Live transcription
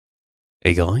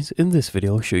Hey guys, in this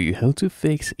video I'll show you how to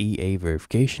fix EA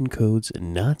verification codes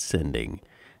not sending.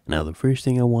 Now the first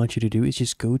thing I want you to do is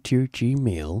just go to your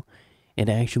Gmail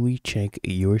and actually check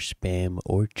your spam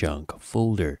or junk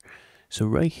folder. So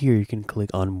right here you can click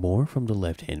on more from the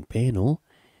left hand panel,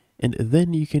 and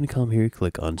then you can come here,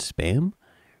 click on spam.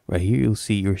 Right here you'll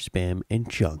see your spam and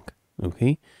junk.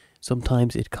 Okay,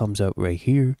 sometimes it comes out right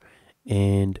here,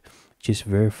 and just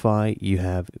verify you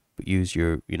have used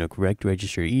your correct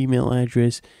registered email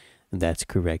address, and that's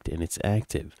correct and it's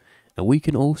active. And what you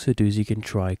can also do is you can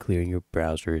try clearing your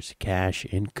browser's cache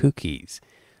and cookies.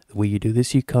 The way you do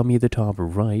this, you come here the top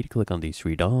right, click on these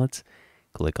three dots,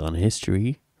 click on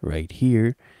history right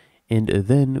here, and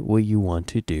then what you want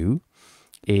to do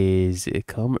is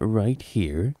come right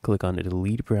here, click on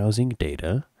delete browsing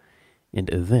data, and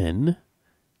then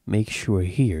make sure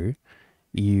here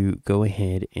you go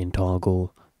ahead and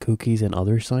toggle cookies and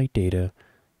other site data,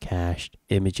 cached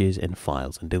images and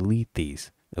files, and delete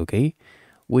these. Okay,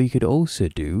 what you could also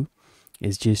do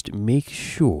is just make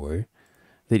sure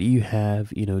that you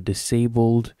have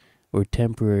disabled or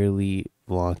temporarily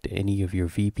blocked any of your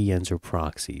VPNs or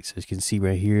proxies. As you can see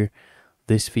right here,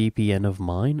 this VPN of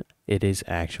mine, it is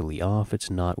actually off.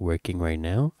 It's not working right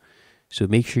now, so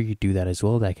make sure you do that as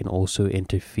well. That can also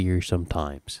interfere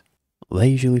sometimes. That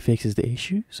usually fixes the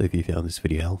issue, so if you found this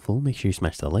video helpful, make sure you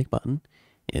smash that like button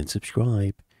and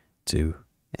subscribe to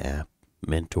App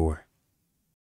Mentor.